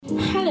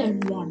Hello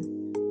everyone,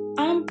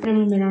 I'm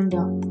Premil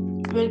Miranda.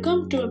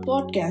 Welcome to a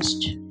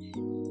podcast.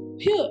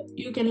 Here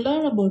you can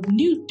learn about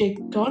new tech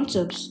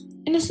concepts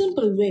in a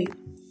simple way.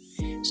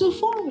 So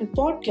follow my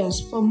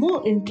podcast for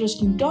more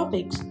interesting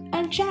topics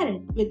and share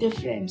it with your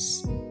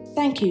friends.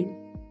 Thank you.